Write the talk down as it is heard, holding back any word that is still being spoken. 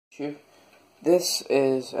you. This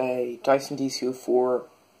is a Dyson DC04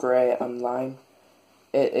 grey and lime.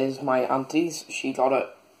 It is my auntie's. She got it,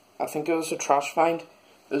 I think it was a trash find.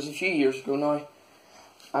 It was a few years ago now.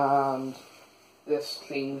 And this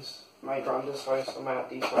cleans my Granda's house and my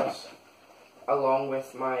auntie's house, along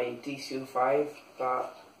with my DC05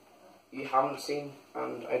 that you haven't seen,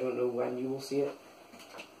 and I don't know when you will see it.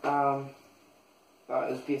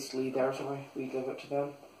 That is basically theirs now. We give it to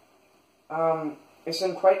them. It's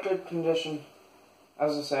in quite good condition.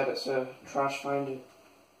 As I said, it's a trash find.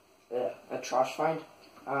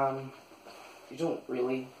 You don't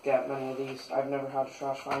really get many of these. I've never had a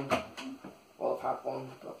trash find. Well, I've had one,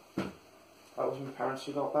 but that was my parents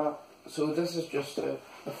who got that. So this is just a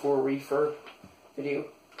before refurb video.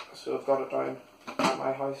 So I've got it down at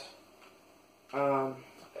my house.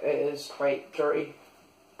 It is quite dirty,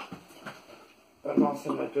 but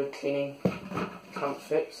nothing a good cleaning can't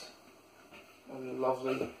fix. And a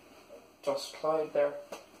lovely dust cloud there.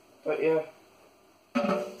 But yeah,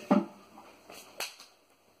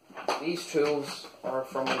 these tools are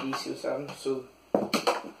from my DC07, so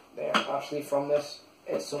they're actually from this.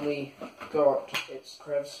 It's only got its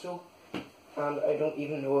crevice tool, and I don't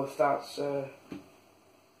even know if that's an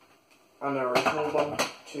original one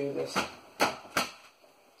to this.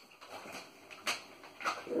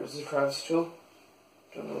 Here's the crevice tool.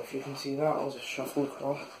 Don't know if you can see that. I'll just shuffle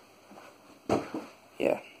across.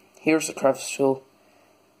 Yeah, here's the crevice tool.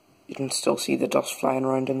 You can still see the dust flying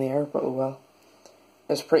around in the air, but oh well.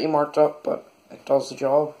 It's pretty marked up, but it does the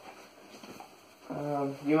job.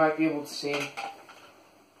 You might be able to see,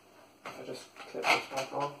 I just clip this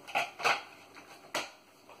back on.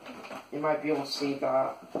 You might be able to see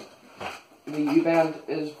that the U-bend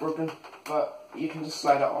is broken, but you can just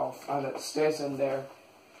slide it off and it stays in there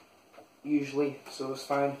usually, so it's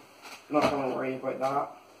fine. I'm not going to worry about that.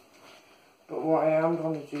 But what I am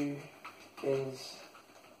going to do is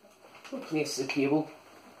replace the cable,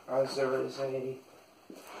 as there is a,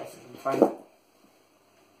 if I can find it,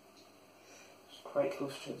 it's quite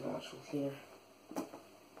close to the actual cleaner.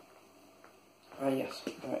 Yes,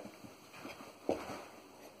 right.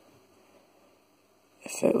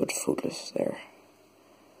 If it would focus there,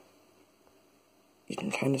 you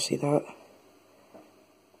can kind of see that.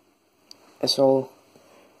 It's all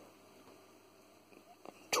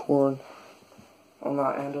torn on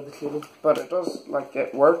that end of the cable, but it does, like,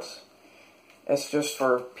 it works. It's just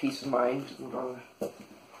for peace of mind. I'm gonna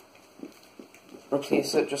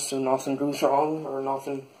replace it just so nothing goes wrong, or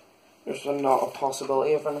nothing, there's not a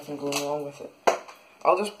possibility of anything going wrong with it.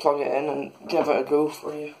 I'll just plug it in and give it a go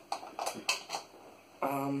for you.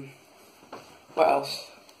 What else?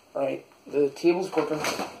 Right, the table's broken.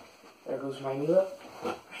 There goes my mirror.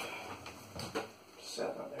 Just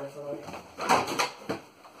set that there for now.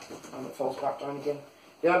 And it falls back down again.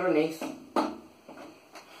 The underneath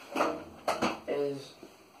is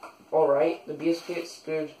alright. The base plate's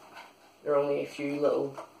good. There are only a few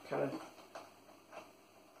little kind of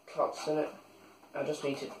cuts in it. I just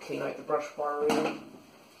need to clean out the brush bar really.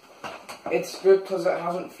 It's good because it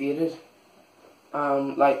hasn't faded,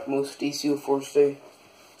 like most DC04s do.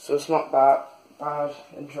 So it's not that bad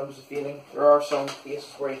in terms of fading. There are some places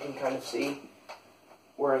where you can kind of see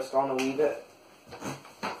where it's gone a wee bit,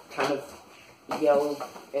 kind of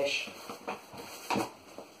yellow-ish.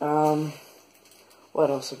 What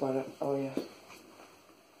else about it? Oh yeah.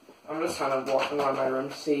 I'm just kind of walking around my room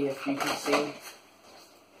to see if you can see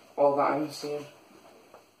all that I'm seeing.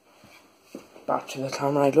 Back to the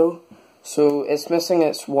camera I go. So it's missing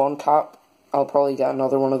its one cap. I'll probably get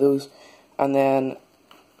another one of those. And then,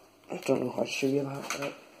 I don't know how to show you that.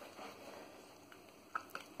 Right?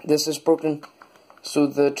 This is broken. So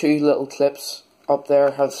the two little clips up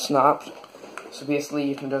there have snapped. So basically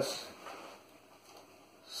you can just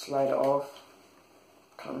slide it off.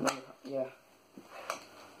 Can't remember. Yeah.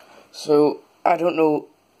 So I don't know.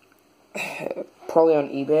 Probably on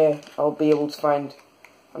eBay I'll be able to find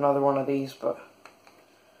another one of these, but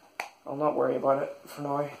I'll not worry about it for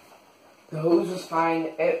now. The hose is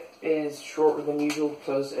fine. It is shorter than usual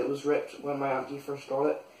because it was ripped when my auntie first got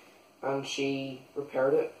it, and she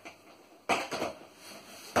repaired it.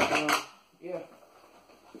 Yeah,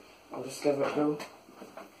 I'll just give it a go.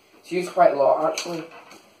 It's used quite a lot actually,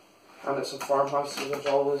 and it's a farmhouse, so there's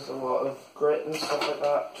always a lot of grit and stuff like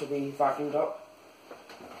that to be vacuumed up.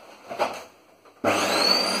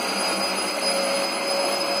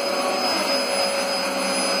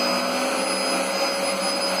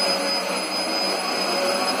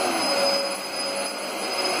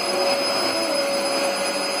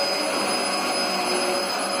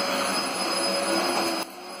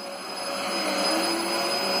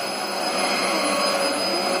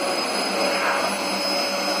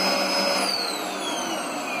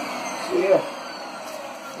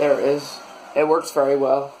 there it is. It works very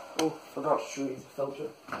well. Oh, forgot to show you the filter.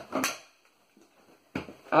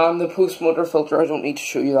 The post motor filter, I don't need to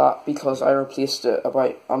show you that because I replaced it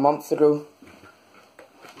about a month ago.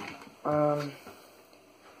 Let's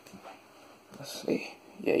see.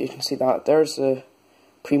 Yeah, you can see that. There's the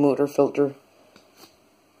pre-motor filter.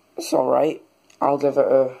 It's alright. I'll give it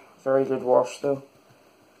a very good wash though.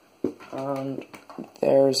 And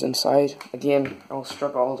there's inside. Again, I'll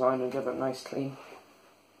strip it all down and give it a nice clean.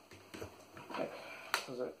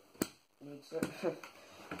 Because it needs it.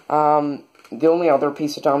 The only other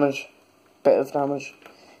piece of damage, bit of damage,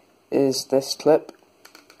 is this clip.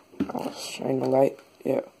 I'll shine the light.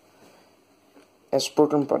 Yeah. It's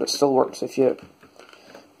broken, but it still works if you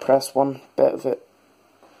press one bit of it.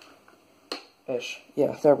 Ish.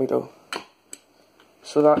 Yeah, there we go.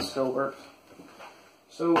 So that still works.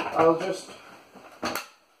 So I'll just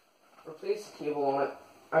replace the cable on it.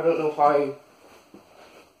 I don't know how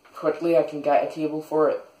quickly I can get a cable for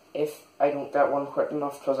it if I don't get one quick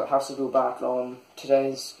enough, because it has to go back on,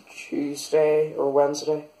 today's Tuesday or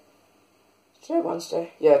Wednesday. Today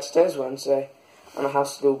Wednesday? Yeah, today's Wednesday, and it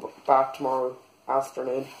has to go back tomorrow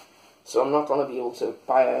afternoon. So I'm not going to be able to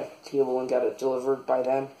buy a cable and get it delivered by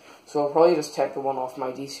then. So I'll probably just take the one off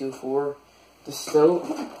my DC04 distill,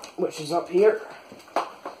 which is up here.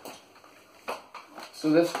 So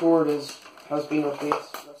this cord has been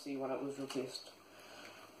replaced. Let's see when it was replaced.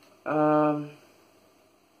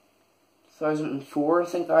 2004, I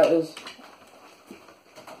think that is.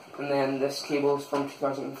 And then this cable is from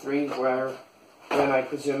 2003, when I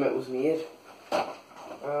presume it was made.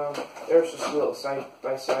 There's just a little side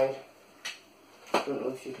by side. Don't know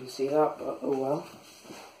if you can see that, but oh well.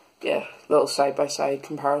 Yeah, little side by side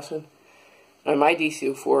comparison. Now my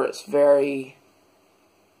DC04,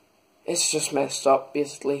 it's just messed up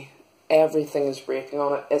basically. Everything is breaking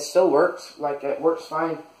on it. It still works, like it works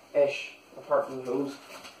fine-ish, apart from the hose,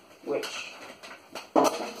 which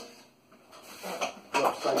looks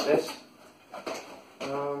like this.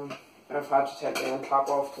 I've had to take the end cap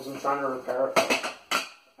off because I'm trying to repair it.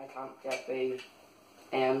 I can't get the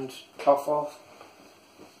end cuff off.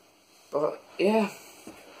 But yeah.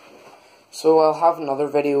 So I'll have another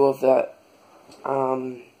video of that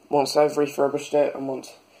once I've refurbished it and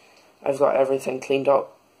once I've got everything cleaned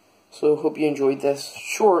up. So hope you enjoyed this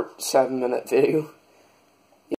short 7-minute video.